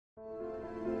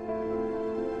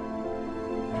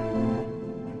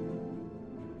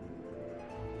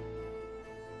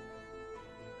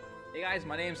guys,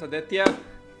 my name is Adithya,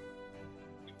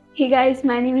 Hey guys,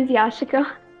 my name is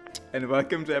Yashika, and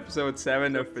welcome to episode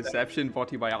 7 of Perception brought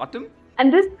to you by Atom.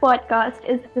 and this podcast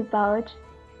is about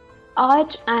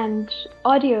art and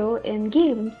audio in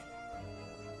games.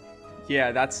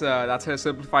 Yeah, that's a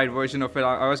simplified version of it.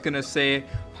 I was gonna say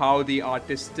how the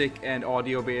artistic and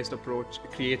audio-based approach,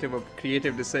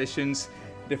 creative decisions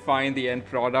define the end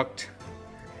product.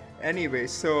 Anyway,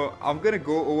 so I'm gonna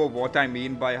go over what I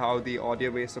mean by how the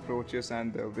audio-based approaches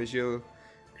and the visual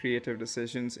creative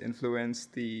decisions influence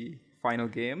the final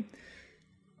game.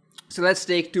 So let's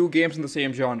take two games in the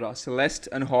same genre, Celeste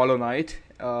and Hollow Knight.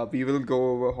 We will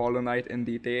go over Hollow Knight in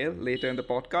detail later in the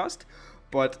podcast.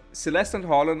 But Celeste and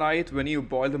Hollow Knight, when you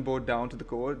boil them both down to the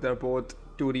core, they're both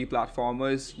 2D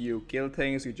platformers. You kill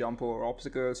things, you jump over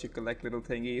obstacles, you collect little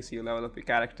thingies, you level up your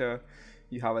character,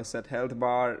 you have a set health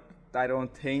bar. I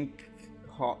don't think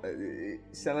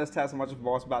Celeste has as much of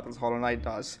boss battles Hollow Knight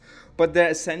does. But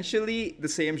they're essentially the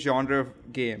same genre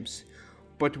of games.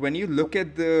 But when you look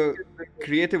at the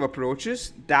creative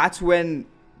approaches, that's when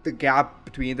the gap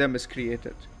between them is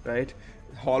created, right?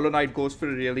 Hollow Knight goes for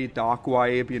a really dark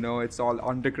vibe, it's all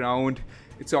underground.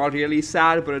 It's all really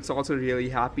sad, but it's also really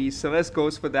happy. Celeste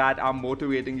goes for that I'm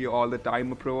motivating you all the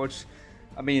time approach.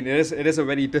 I mean, it is a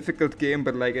very difficult game,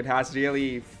 but it has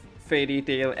really fairy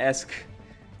tale-esque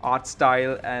art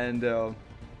style, and the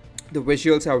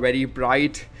visuals are very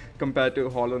bright compared to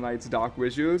Hollow Knight's dark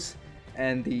visuals.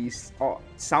 And the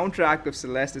soundtrack of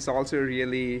Celeste is also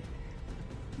really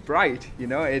bright.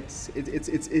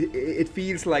 It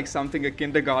feels like something a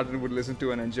kindergarten would listen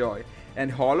to and enjoy.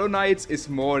 And Hollow Knight's is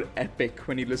more epic.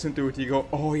 When you listen to it, you go,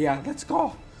 "Oh yeah, let's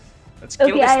go, let's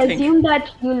kill this I thing." assume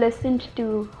that you listened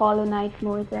to Hollow Knight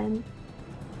more than.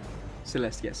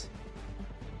 Celeste, yes.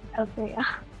 Okay, yeah.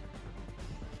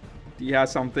 Do you have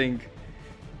something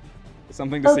to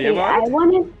say about I it?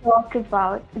 want to talk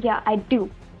about. Yeah, I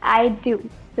do.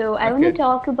 So I want to Okay.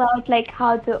 talk about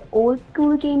how the old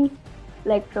school games,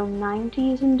 from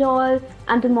 90s and all,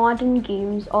 and the modern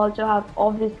games also have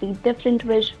obviously different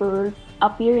visuals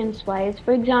appearance-wise.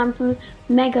 For example,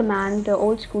 Mega Man, the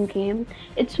old school game,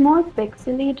 it's more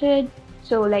pixelated.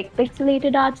 So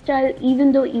pixelated art style,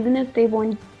 even if they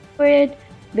won't for it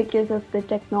because of the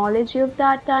technology of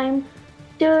that time,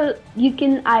 still you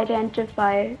can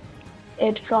identify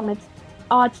it from its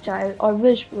art style or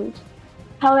visuals.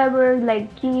 However,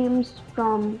 games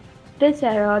from this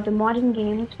era, the modern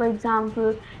games, for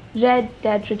example, Red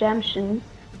Dead Redemption,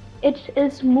 it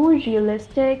is more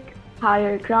realistic,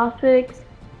 higher graphics,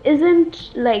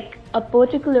 isn't a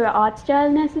particular art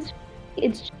style necessarily,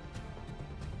 it's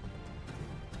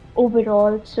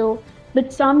overall. So,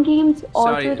 but some games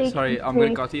also take Sorry, I'm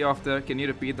gonna inspiration. cut you off there. Can you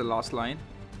repeat the last line?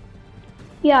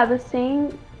 Yeah, I was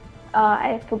saying,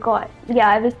 I forgot. Yeah,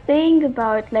 I was saying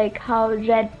about how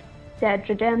Red Dead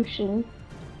Redemption,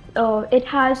 it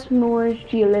has more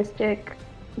realistic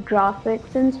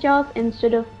graphics and stuff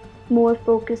instead of more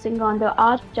focusing on the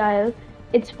art style.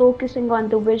 It's focusing on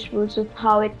the visuals of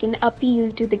how it can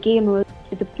appeal to the gamers,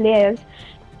 to the players.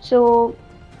 So,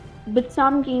 but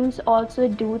some games also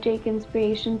do take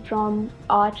inspiration from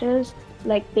artists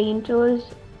like painters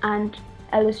and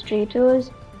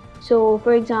illustrators. So,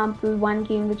 for example, one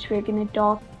game which we're gonna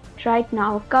talk right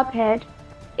now, Cuphead,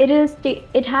 it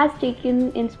has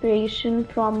taken inspiration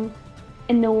from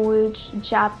an old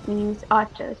Japanese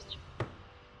artist.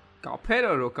 Cuphead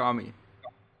or Okami?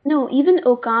 No, even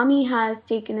Okami has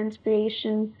taken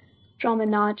inspiration from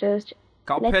an artist.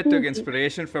 Let Cuphead me took see.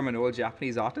 inspiration from an old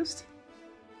Japanese artist?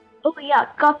 Oh yeah,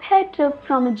 Cuphead took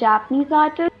from a Japanese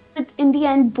artist, but in the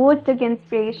end, both took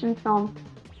inspiration from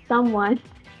someone.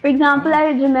 For example, Oh.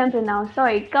 I remember now.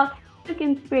 Sorry, Cuphead took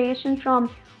inspiration from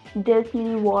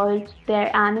Disney World, their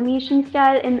animation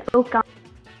style, and Okami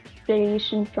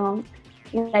inspiration from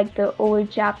the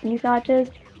old Japanese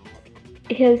artist.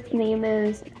 His name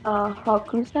is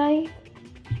Hokusai.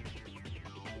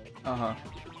 Uh-huh.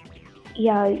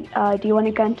 Yeah. Do you want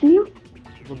to continue?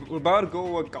 We're about to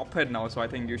go over Cuphead now, so I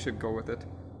think you should go with it.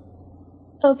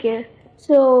 Okay.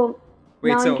 So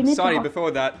Wait, now I'm so gonna sorry. talk.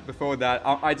 Before that,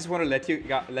 I just want to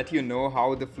let you know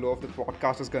how the flow of the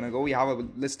podcast is gonna go. We have a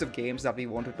list of games that we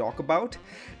want to talk about,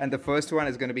 and the first one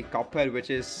is gonna be Cuphead, which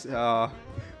is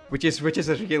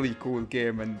a really cool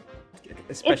game, and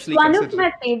It's especially one of considering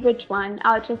my favorite one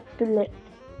out of the list,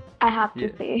 I have to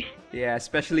yeah, say. yeah,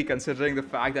 especially considering the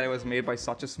fact that it was made by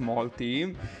such a small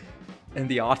team, and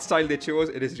the art style they chose,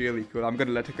 it is really cool. I'm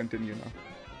gonna let you continue now.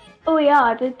 Oh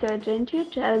yeah, didn't you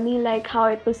tell me how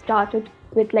it was started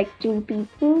with two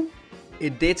people?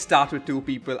 It did start with two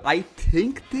people. I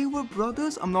think they were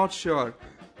brothers. I'm not sure.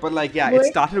 But like, yeah, it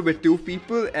started with 2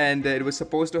 people, and it was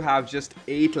supposed to have just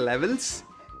 8 levels.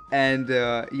 And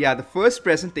yeah, the first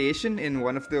presentation in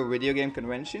one of the video game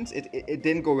conventions, it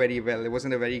didn't go very well. It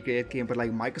wasn't a very great game, but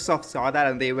like Microsoft saw that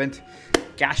and they went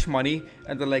cash money,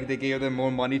 and then like they gave them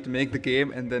more money to make the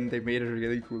game, and then they made a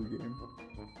really cool game.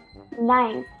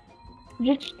 Nice.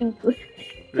 Rich people.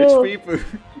 Rich people.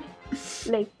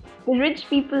 Like, the rich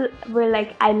people were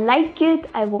like, I like it,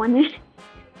 I want it.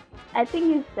 I think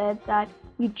you said that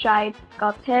you tried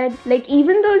Cuphead. Like,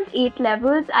 even those 8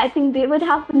 levels, I think they would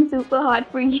have been super hard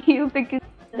for you because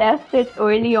you left it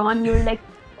early on. You were like,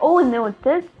 oh no,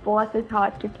 this boss is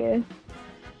hard to kill.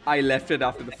 I left it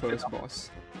after the first boss.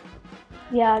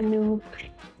 Yeah, no.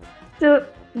 So,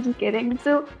 just kidding.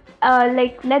 So,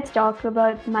 like, let's talk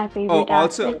about my favorite. Oh,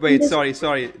 also, aspect. wait,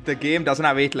 sorry. The game doesn't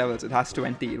have 8 levels. It has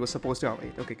 20. It was supposed to have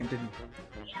 8. Okay, continue.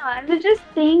 Yeah, I was just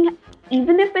saying,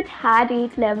 even if it had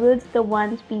 8 levels, the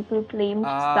ones people claimed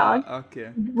sucked,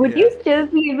 okay. would you still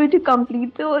be able to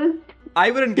complete those?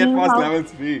 I wouldn't get past level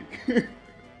 3.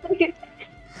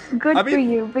 Good for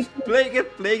you. Because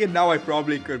Playing it now, I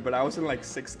probably could, but I was in like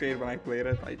 6th grade when I played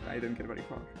it. I didn't get very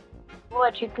far.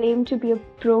 What, you claim to be a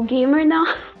pro gamer now?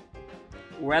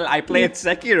 Well, I played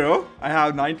Sekiro. I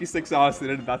have 96 hours in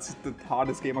it. That's the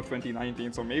hardest game of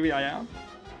 2019, so maybe I am.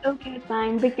 Okay,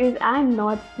 fine, because I'm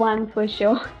not one for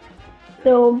sure.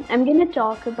 So, I'm gonna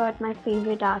talk about my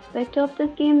favorite aspect of this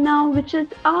game now, which is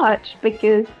art,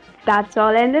 because that's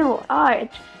all I know, art.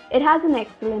 It has an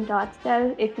excellent art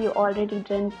style if you already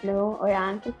didn't know or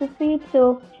anticipate.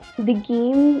 So, the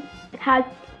game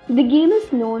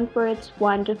is known for its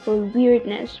wonderful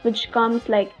weirdness, which comes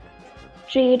like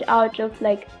straight out of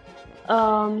like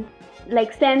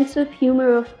sense of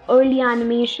humor of early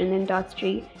animation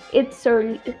industry. It's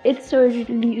surreal.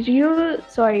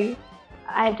 Sorry,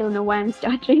 I don't know why I'm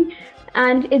stuttering.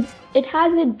 And it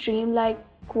has a dreamlike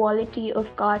quality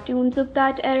of cartoons of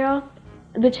that era,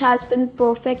 which has been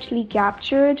perfectly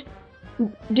captured.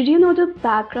 Did you know the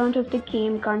background of the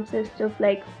game consists of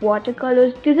like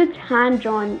watercolors? Because it's hand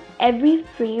drawn. Every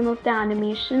frame of the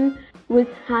animation was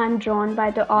hand drawn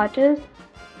by the artist,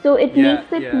 so it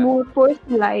makes it more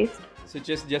personalized. So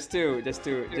just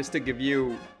to give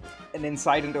you an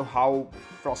insight into how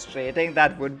frustrating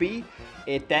that would be,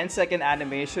 a 10-second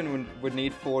animation would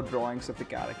need 4 drawings of the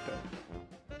character,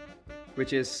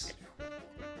 which is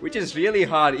really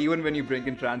hard even when you bring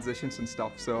in transitions and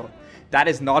stuff. So that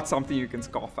is not something you can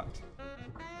scoff at.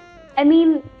 I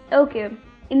mean, okay,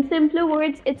 in simpler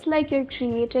words, it's like you're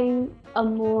creating a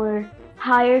more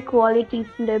higher quality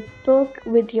flip book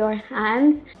with your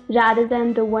hands rather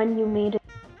than the one you made in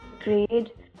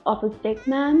grade of a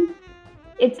stickman.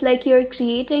 It's like you're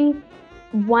creating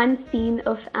one scene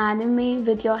of anime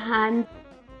with your hands,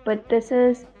 but this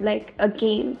is like a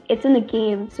game. It's in a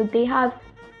game, so they have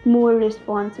more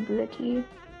responsibility.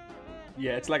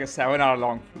 Yeah, it's like a 7-hour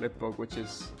long flip book, which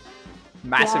is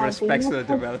massive respect to the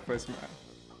developers, man.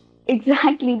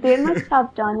 Exactly, they must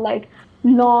have done like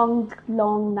long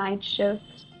night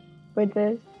shifts for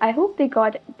this. I hope they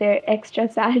got their extra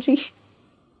salary.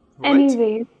 What?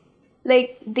 Anyways,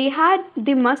 like they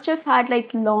must have had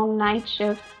like long night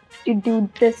shifts to do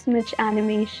this much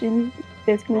animation,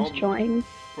 this much drawing.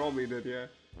 Probably did, yeah.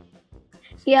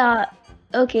 Yeah,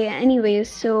 okay, anyways,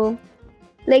 so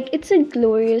like it's a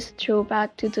glorious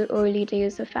throwback to the early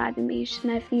days of animation.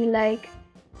 I feel like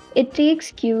it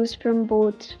takes cues from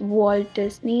both Walt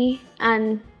Disney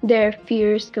and their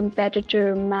fierce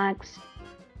competitor Max.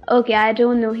 Okay, I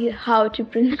don't know how to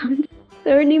pronounce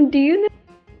surname. Do you know?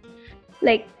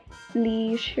 Like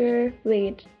Leisure.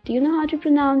 Wait, do you know how to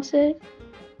pronounce it?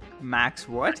 Max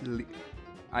what?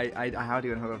 I haven't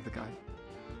even heard of the guy.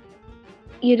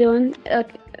 You don't?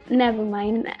 Okay, never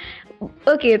mind.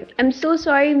 Okay, I'm so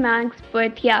sorry, Max,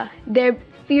 but yeah, their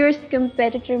fierce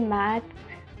competitor Max.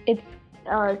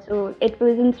 So it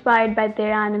was inspired by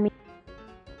their anime.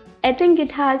 I think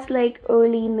it has like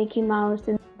early Mickey Mouse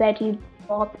and Betty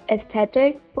Boop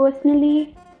aesthetic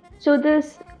personally. So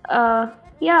this,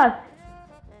 yeah,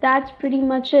 that's pretty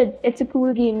much it. It's a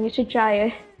cool game. You should try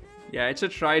it. Yeah, it's a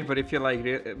try it, but if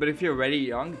you're very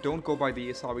young, don't go by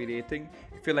the ESRB rating.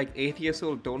 If you're like 8 years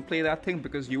old, don't play that thing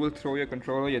because you will throw your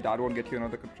controller. Your dad won't get you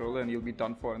another controller, and you'll be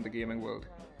done for in the gaming world.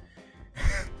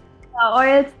 Or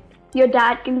else your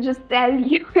dad can just sell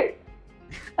you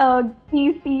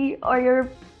PC or your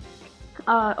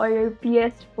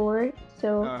PS4.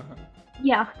 So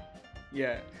yeah.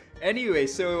 Yeah. Anyway,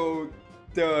 so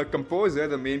the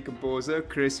main composer,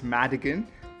 Chris Madigan,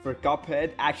 for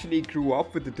Cuphead actually grew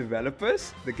up with the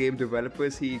developers, the game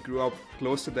developers. He grew up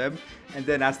close to them, and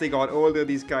then as they got older,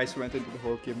 these guys went into the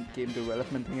whole game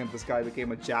development thing, and this guy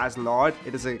became a jazz lord.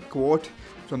 It is a quote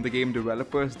from the game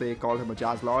developers. They called him a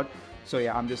jazz lord. So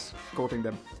yeah, I'm just quoting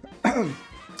them.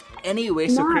 Anyway,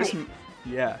 so Nice.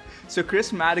 So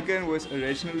Chris Madigan was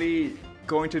originally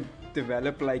going to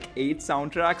develop like 8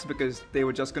 soundtracks because they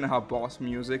were just gonna have boss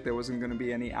music. There wasn't gonna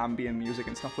be any ambient music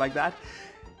and stuff like that.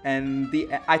 And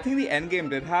I think the end game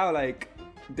did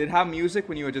have music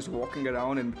when you were just walking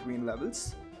around in between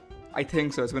levels. I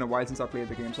think so. It's been a while since I played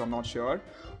the game, so I'm not sure.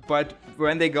 But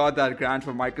when they got that grant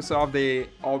from Microsoft, they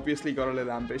obviously got a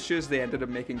little ambitious. They ended up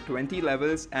making 20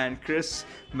 levels, and Chris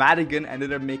Madigan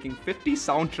ended up making 50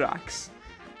 soundtracks.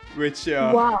 Which,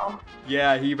 Wow.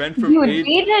 yeah, he went from Dude, 8.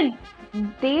 they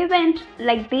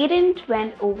didn't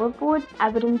went overboard. I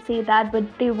wouldn't say that, but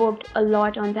they worked a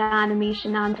lot on the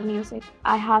animation and the music.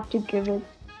 I have to give it.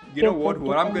 You know give what? it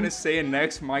What to I'm them. gonna say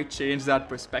next might change that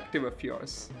perspective of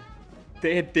yours.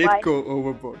 They did Why? go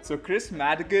overboard. So Chris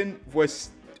Madigan was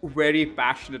very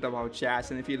passionate about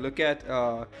jazz, and if you look at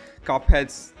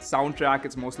Cuphead's soundtrack,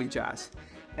 it's mostly jazz.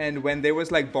 And when there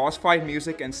was like boss fight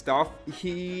music and stuff,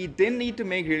 he didn't need to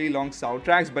make really long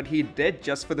soundtracks, but he did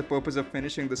just for the purpose of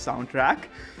finishing the soundtrack.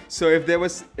 So if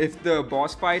the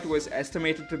boss fight was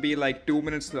estimated to be like 2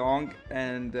 minutes long,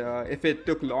 and if it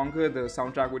took longer, the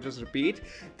soundtrack would just repeat.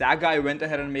 That guy went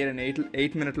ahead and made an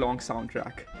 8 minute long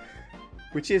soundtrack,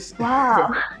 which is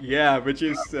Wow. yeah, which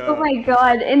is Oh my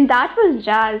god. And that was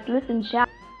jazz. Listen, jazz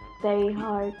is very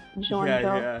hard genre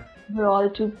yeah. for all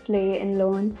to play and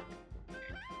learn.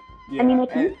 Yeah, I mean, it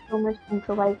and- needs so much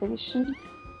improvisation.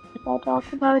 If I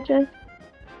talk about it.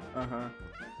 uh-huh. Yeah,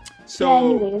 So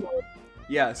anyways.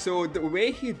 yeah, so the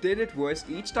way he did it was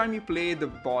each time you play the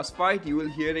boss fight, you will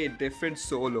hear a different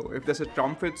solo. If there's a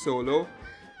trumpet solo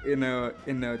in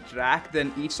a track,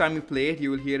 then each time you play it, you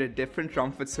will hear a different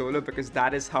trumpet solo because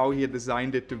that is how he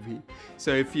designed it to be.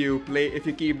 So if you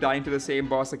keep dying to the same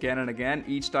boss again and again,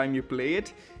 each time you play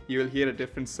it, you will hear a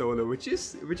different solo, which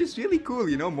is really cool.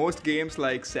 You know, most games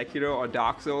like Sekiro or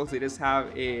Dark Souls, they just have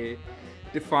a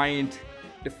defined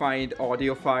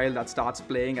audio file that starts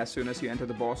playing as soon as you enter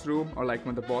the boss room, or like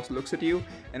when the boss looks at you,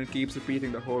 and it keeps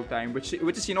repeating the whole time, which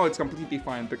is, you know, it's completely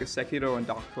fine because Sekiro and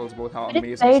Dark Souls both have But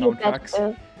it's amazing very soundtracks.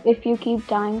 repetitive if you keep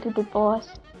dying to the boss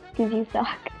because you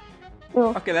suck.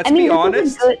 So, Okay, let's I mean, be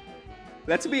this is honest. good.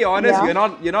 Let's be honest,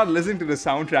 Yeah. you're not listening to the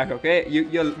soundtrack, okay?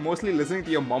 You're mostly listening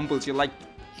to your mumbles. You're like,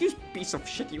 you piece of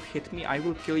shit, you hit me, I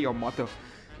will kill your mother.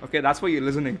 Okay, that's what you're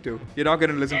listening to. You're not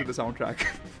gonna listen to the soundtrack.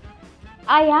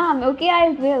 I am. Okay, I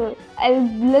will. I'll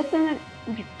listen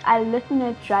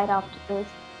it right after this,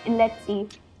 and let's see.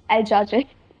 I'll judge it.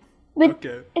 But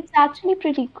Okay. it's actually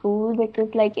pretty cool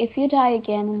because, like, if you die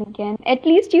again and again, at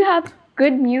least you have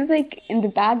good music in the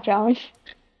background.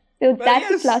 So that's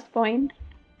yes. a plus point.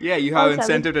 Yeah, you have Also, I would-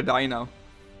 incentive to die now.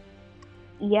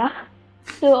 Yeah.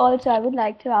 So also, I would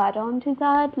like to add on to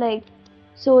that, like,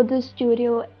 so the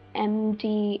studio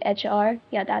MDHR,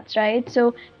 yeah, that's right.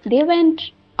 So they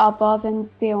went above and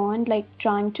beyond, like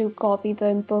trying to copy the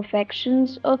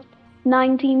imperfections of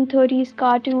 1930s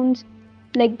cartoons.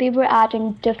 Like they were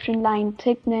adding different line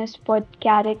thickness for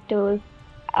characters,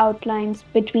 outlines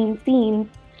between scenes,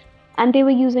 and they were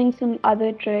using some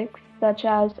other tricks such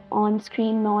as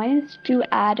on-screen noise to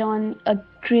add on a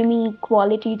grimy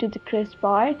quality to the crisp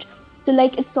art. So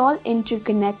like it's all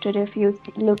interconnected if you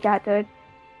look at it.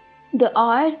 The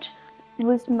art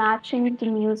was matching the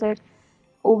music,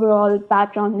 overall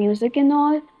background music and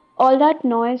all. All that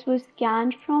noise was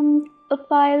scanned from a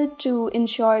file to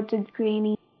ensure the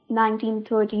grainy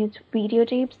 1930s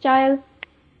videotape style.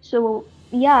 So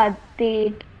yeah,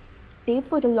 they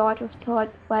put a lot of thought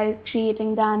while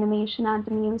creating the animation and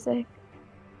the music.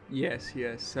 Yes.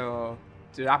 So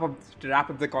to wrap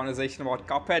up the conversation about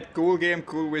Cuphead, cool game,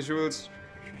 cool visuals,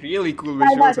 really cool 5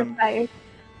 visuals, out of and 5.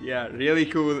 yeah, really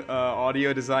cool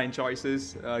audio design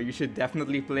choices. You should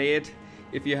definitely play it.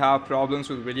 If you have problems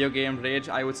with video game rage,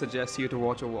 I would suggest you to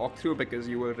watch a walkthrough because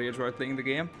you will rage while playing the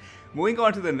game. Moving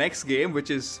on to the next game, which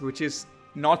is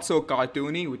not so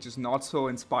cartoony, which is not so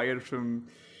inspired from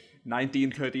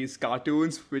 1930s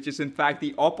cartoons, which is in fact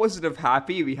the opposite of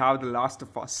happy. We have The Last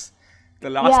of Us. The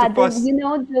Last Yeah, of Us. you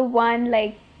know the one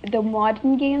like the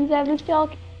modern games I was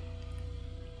talking.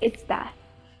 It's that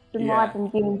the Yeah. modern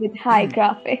game with high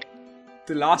graphics.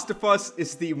 The Last of Us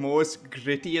is the most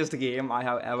grittiest game I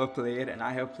have ever played, and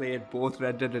I have played both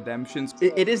Red Dead Redemptions.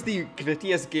 It is the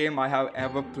grittiest game I have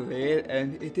ever played,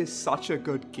 and it is such a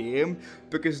good game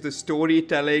because the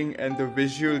storytelling and the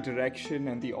visual direction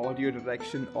and the audio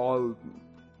direction all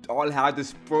all have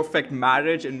this perfect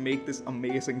marriage and make this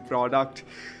amazing product.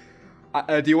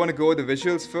 Do you want to go with the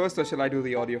visuals first, or shall I do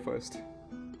the audio first?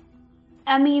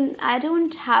 I mean, I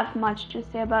don't have much to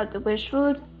say about the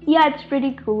visuals. Yeah, it's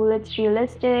pretty cool. It's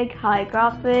realistic, high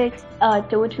graphics,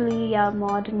 totally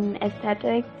modern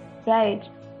aesthetic, right?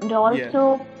 And Yeah.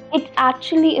 also, it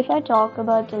actually, if I talk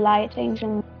about the lightings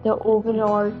and the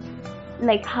overall,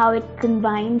 like how it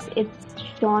combines its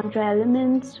genre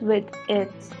elements with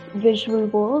its visual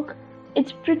work,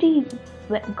 it's pretty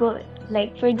good.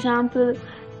 Like, for example,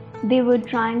 they were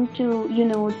trying to,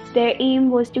 their aim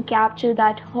was to capture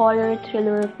that horror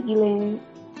thriller feeling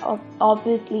of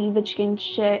obviously which can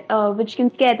scare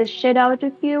the shit out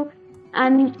of you,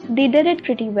 and they did it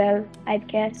pretty well, I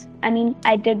guess. I mean,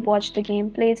 I did watch the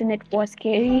gameplays and it was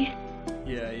scary.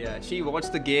 Yeah. She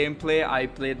watched the gameplay. I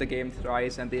played the game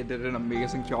thrice, and they did an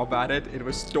amazing job at it. It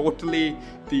was totally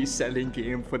the selling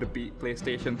game for the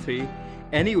PlayStation 3.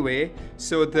 Anyway,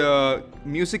 so the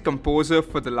music composer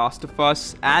for The Last of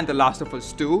Us and The Last of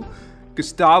Us 2,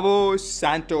 Gustavo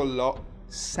Santaolalla?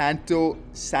 Gustavo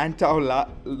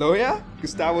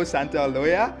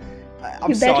Santaolalla? I'm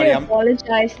You sorry, better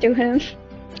apologize to him.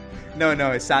 No,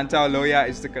 Santaolalla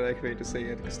is the correct way to say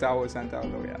it. Gustavo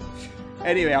Santaolalla.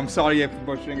 Anyway, I'm sorry if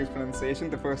butchering his pronunciation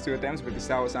the first two attempts, but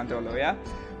Gustavo Santaolalla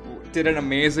did an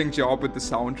amazing job with the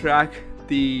soundtrack.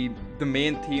 The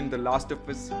main theme, The Last of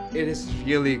Us, it is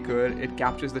really good. It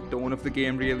captures the tone of the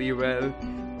game really well.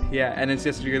 Yeah, and it's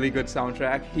just really good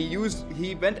soundtrack.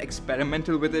 He went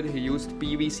experimental with it. He used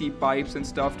PVC pipes and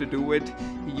stuff to do it.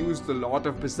 He used a lot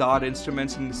of bizarre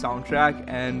instruments in the soundtrack,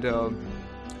 and the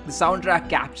soundtrack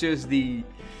captures the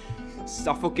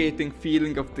suffocating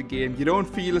feeling of the game. You don't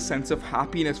feel a sense of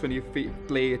happiness when you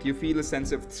play it. You feel a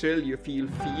sense of thrill, you feel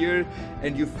fear,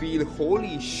 and you feel,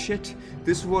 holy shit,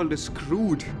 this world is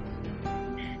screwed.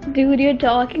 Dude, you're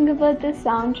talking about the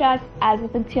soundtrack as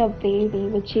if it's your baby,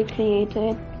 which you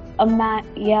created.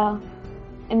 Yeah.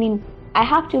 I mean, I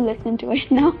have to listen to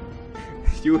it now.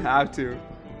 You have to.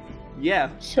 Yeah,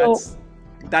 So,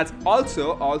 that's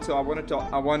also I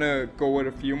want to go over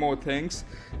a few more things.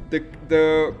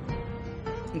 The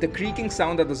creaking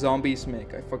sound that the zombies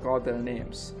make, I forgot their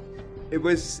names. It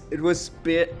was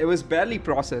barely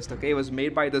processed, okay? It was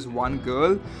made by this one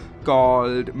girl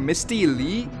called Misty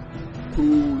Lee,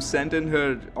 who sent in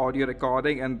her audio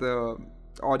recording, and the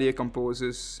audio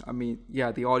composers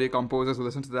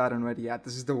listened to that and went, yeah,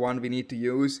 this is the one we need to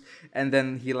use. And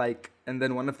then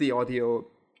one of the audio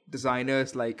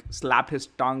designers slapped his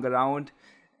tongue around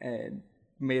and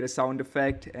made a sound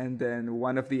effect, and then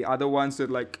one of the other ones did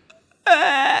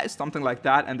something like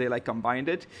that, and they combined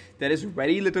it. There is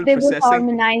very little they were processing.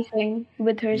 harmonizing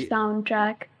with her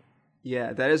soundtrack.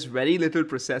 Yeah, there is very little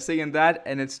processing in that,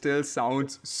 and it still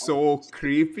sounds so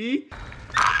creepy.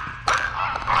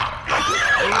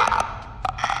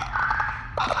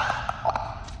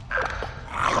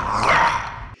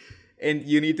 And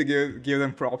you need to give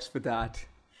them props for that.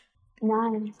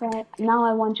 Nice. Now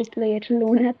I want to play it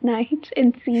alone at night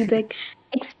and see the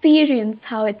experience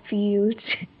how it feels.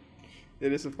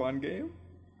 It is a fun game.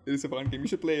 You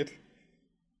should play it.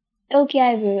 Okay,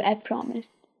 I will, I promise.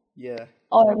 Yeah.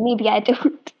 Or maybe I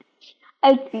don't.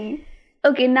 I'll see.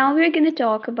 Okay, now we're gonna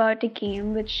talk about a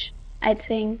game which I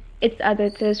think it's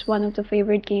Aditya's one of the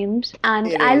favorite games. And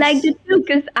It I liked is. it too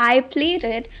because I played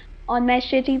it on my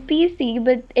shitty PC,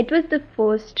 but it was the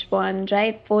first one,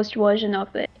 right? First version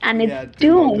of it. And Yeah, it's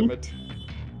Doom Doom, Ultimate.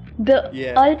 the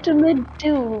Yeah. ultimate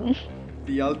Doom.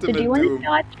 The So ultimate do you want to Doom.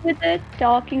 start with it?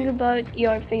 Talking about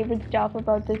your favorite stuff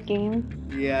about this game?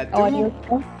 Yeah, Audio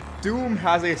stuff? Doom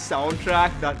has a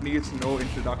soundtrack that needs no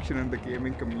introduction in the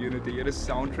gaming community. Its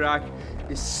soundtrack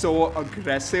is so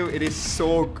aggressive. It is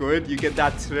so good. You get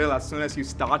that thrill as soon as you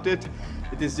start it.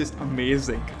 It is just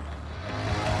amazing.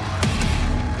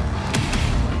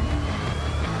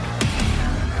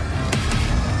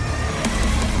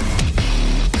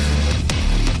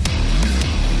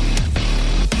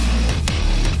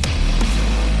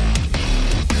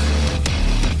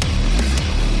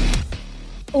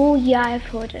 Oh yeah, I've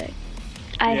heard it.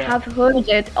 I Yeah. have heard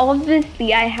it.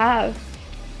 Obviously, I have.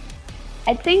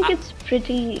 I think it's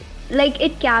pretty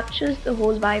it captures the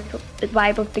whole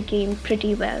vibe of the game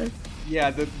pretty well.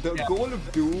 Yeah, the goal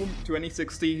of Doom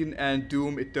 2016 and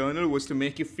Doom Eternal was to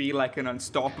make you feel like an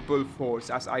unstoppable force,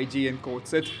 as IGN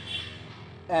quotes it.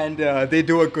 And they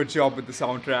do a good job with the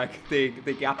soundtrack.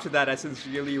 They capture that essence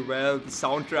really well. The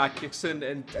soundtrack kicks in,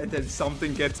 and then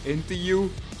something gets into you.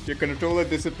 Your controller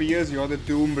disappears, you're the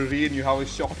Doom Marine, you have a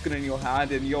shotgun in your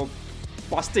hand, and you're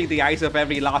busting the eyes of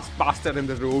every last bastard in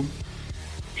the room.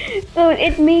 So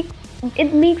it makes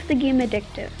the game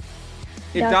addictive.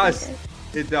 It Does does. it?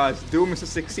 It does. Doom is a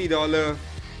 $60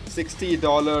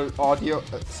 audio.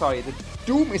 The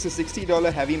Doom is a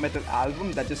 $60 heavy metal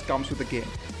album that just comes with the game.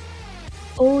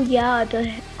 Oh yeah,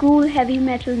 the cool heavy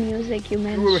metal music you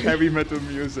Cool mentioned. heavy metal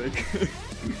music.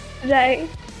 Right.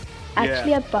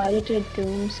 Actually, Yeah. I pirated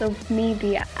Doom, so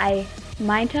maybe I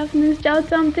might have missed out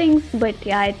some things, but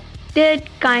yeah, I did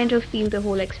kind of feel the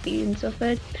whole experience of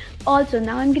it. Also,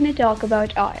 now I'm gonna talk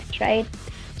about art, right?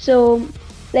 So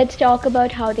let's talk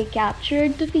about how they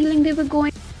captured the feeling they were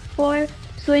going for.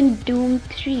 So in Doom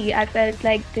 3, I felt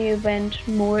like they went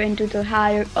more into the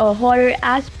horror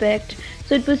aspect,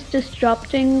 so it was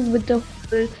disrupting with the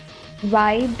whole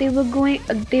vibe they were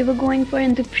going for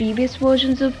in the previous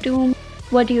versions of Doom.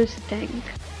 What do you think?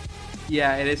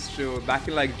 Yeah, it is true. Back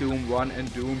in like Doom 1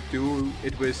 and Doom 2,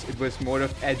 it was more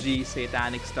of edgy,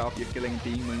 satanic stuff. You're killing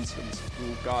demons from this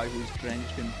cool guy who's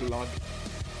drenched in blood.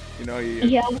 You know,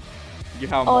 Yeah. you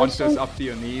have monsters Also, up to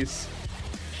your knees.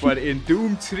 But in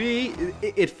Doom 3,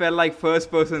 it felt like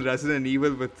first-person Resident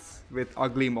Evil with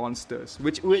ugly monsters.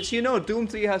 Which Doom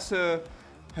 3 has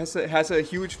a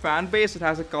huge fan base. It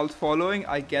has a cult following.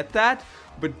 I get that,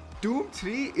 but Doom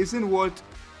 3 isn't what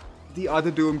the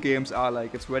other Doom games are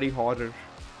like. It's very horror,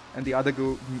 and the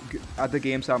other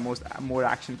games are more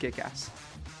action kick-ass.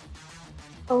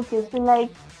 okay, so like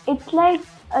it's like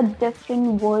a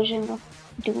different version of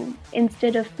Doom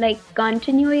instead of like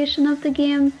continuation of the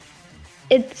game.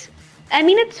 It's, I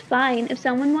mean, it's fine if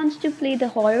someone wants to play the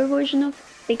horror version of,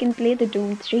 they can play the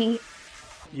Doom 3.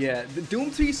 Yeah, the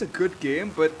Doom 3 is a good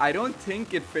game, but I don't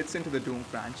think it fits into the Doom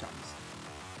franchise.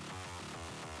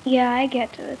 Yeah, I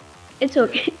get it. It's Yeah.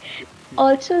 okay.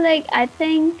 Also, like, I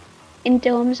think in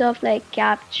terms of like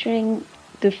capturing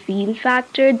the feel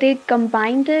factor, they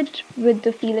combined it with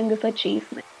the feeling of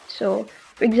achievement. So,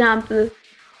 for example,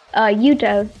 you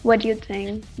tell what you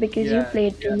think because you Yeah,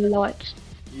 played Doom a lot.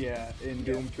 yeah. In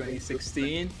Doom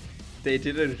 2016, they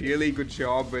did a really good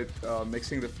job with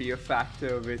mixing the fear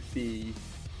factor with the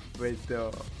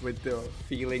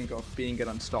feeling of being an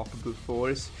unstoppable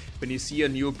force. When you see a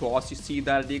new boss, you see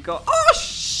that and you go, "Oh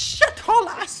shit, whole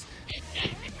ass!"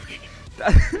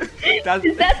 that,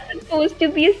 Is that supposed to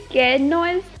be a scared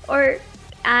noise or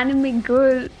anime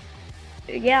girl?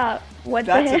 Yeah, what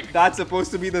the heck? that's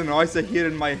supposed to be the noise I hear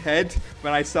in my head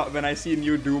when I see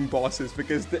new Doom bosses,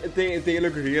 because they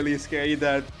look really scary.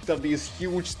 They're these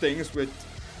huge things with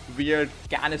weird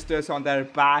canisters on their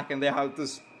back, and they have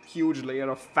this huge layer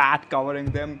of fat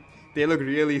covering them. They look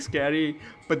really scary,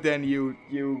 but then you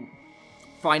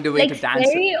find a way Like to dance.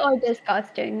 scary or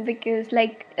disgusting? Because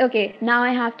like, okay, now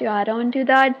I have to add on to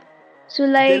that. So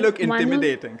They like look one of,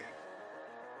 intimidating.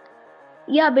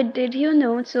 yeah, but did you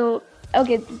know? So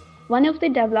okay, one of the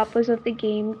developers of the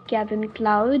game, Kevin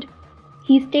Cloud,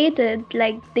 he stated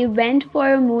like they went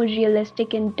for a more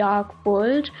realistic and dark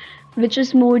world, which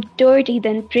is more dirty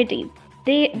than pretty.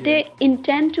 Yeah. They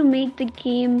intend to make the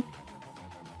game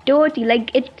dirty.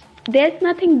 Like it, there's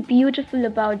nothing beautiful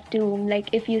about Doom. Like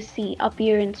if you see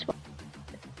appearance,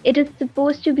 it is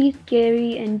supposed to be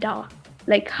scary and dark.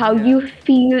 Like how Yeah. you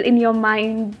feel in your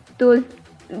mind, those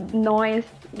noise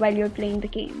while you're playing the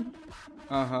game.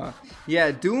 Uh-huh.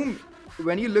 Yeah, Doom,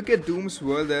 when you look at Doom's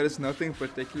world, there is nothing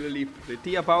particularly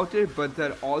pretty about it, but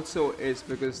there also is,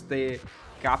 because they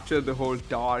capture the whole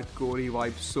dark, gory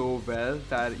vibe so well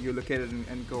that you look at it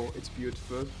and go, it's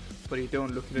beautiful. But you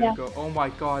don't look at it Yeah. and go, oh my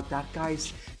god, that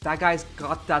guy's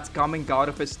gut that's coming out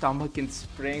of his stomach and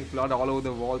spraying blood all over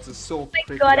the walls is so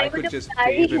pretty. God, I I would could have just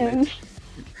married bathe in him.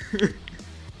 it.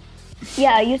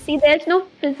 Yeah, you see, there's no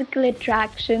physical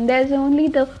attraction. There's only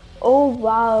the, oh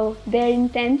wow, their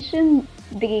intention,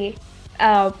 they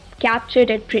captured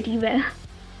it pretty well.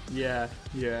 Yeah,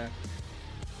 yeah.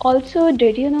 Also,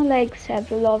 did you know like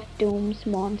several of Doom's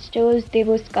monsters, they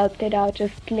were sculpted out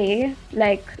of clay,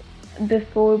 like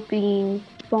before being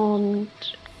formed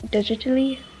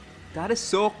digitally? That is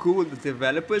so cool. The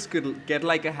developers could get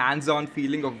like a hands-on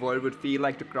feeling of what it would feel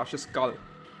like to crush a skull.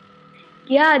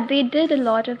 Yeah, they did a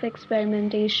lot of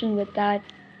experimentation with that.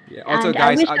 Yeah. Also, And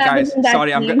I wish I was guys, in that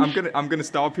sorry, team. I'm gonna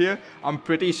stop here. I'm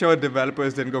pretty sure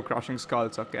developers didn't go crushing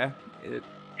skulls. Okay,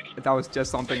 that was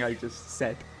just something I just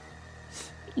said.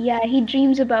 Yeah, he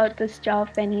dreams about this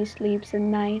stuff when he sleeps at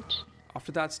night.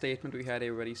 After that statement, we had a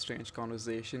very strange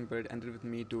conversation, but it ended with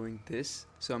me doing this.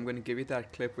 So I'm gonna give you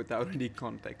that clip without any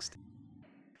context.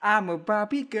 I'm a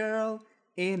Barbie girl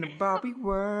in a Barbie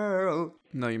world.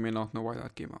 No, you may not know why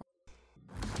that came out.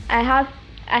 I have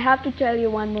I have to tell you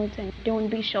one more thing. Don't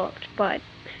be shocked, but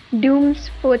Doom's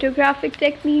photographic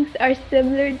techniques are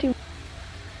similar to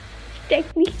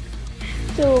techniques.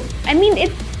 So I mean,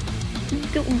 it's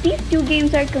these two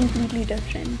games are completely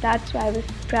different. That's why I was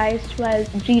surprised while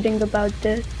reading about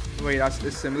this. Wait,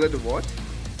 that's similar to what?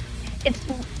 It's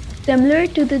similar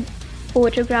to the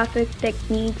photographic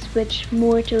techniques which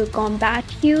Mortal Kombat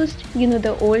used. You know,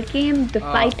 the old game, the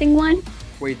fighting one?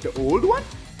 Wait, the old one?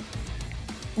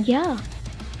 Yeah.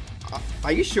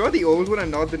 Are you sure the old one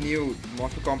and not the new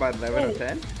Mortal Kombat 11 or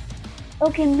 10?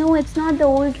 Okay, no, it's not the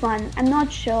old one. I'm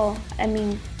not sure. I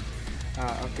mean,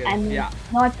 Okay. I'm Yeah.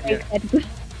 not very credible.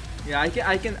 Yeah,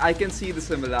 I can see the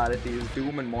similarities.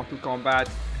 Doom and Mortal Kombat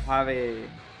have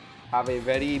a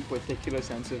very particular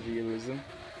sense of realism.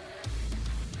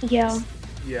 Yeah.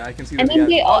 Yeah, I can see I that. mean,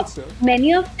 they Also,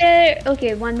 many of their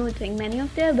okay. One more thing, many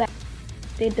of their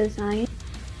weapons they design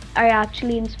are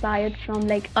actually inspired from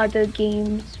like other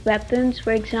games' weapons.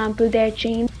 For example, their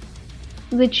chain,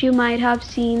 which you might have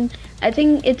seen. I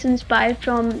think it's inspired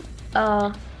from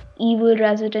Evil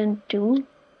Resident 2.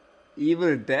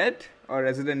 Evil Dead or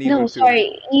Resident Evil No, 2?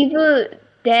 sorry, Evil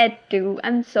Dead 2.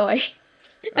 I'm sorry,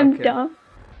 I'm Okay. dumb.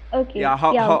 Okay,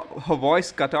 Yeah, yeah. her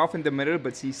voice cut off in the middle,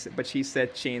 but she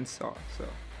said chainsaw. So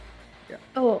yeah.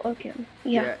 Oh, okay.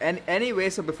 Yeah. Yeah. And anyway,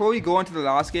 so before we go on to the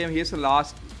last game, here's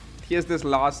this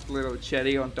last little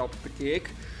cherry on top of the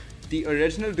cake. The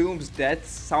original Doom's death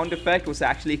sound effect was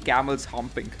actually camels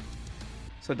humping.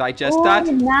 So digest Oh, that.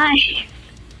 nice.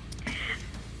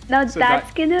 Now So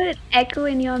that's gonna echo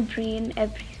in your brain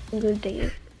every single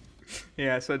day.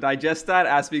 Yeah, so digest that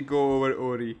as we go over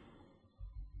Ori.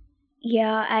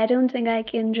 Yeah, I don't think I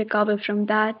can recover from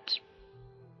that.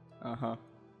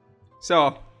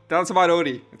 So, tell us about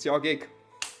Ori. It's your gig.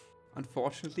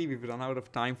 Unfortunately, we've run out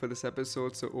of time for this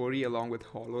episode, so Ori, along with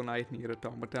Hollow Knight, Nier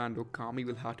Automata, and Okami,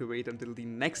 will have to wait until the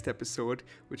next episode,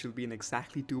 which will be in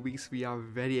exactly 2 weeks. We are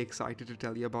very excited to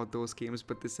tell you about those games,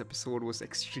 but this episode was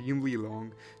extremely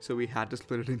long, so we had to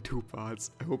split it in 2 parts.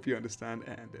 I hope you understand,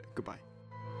 and goodbye.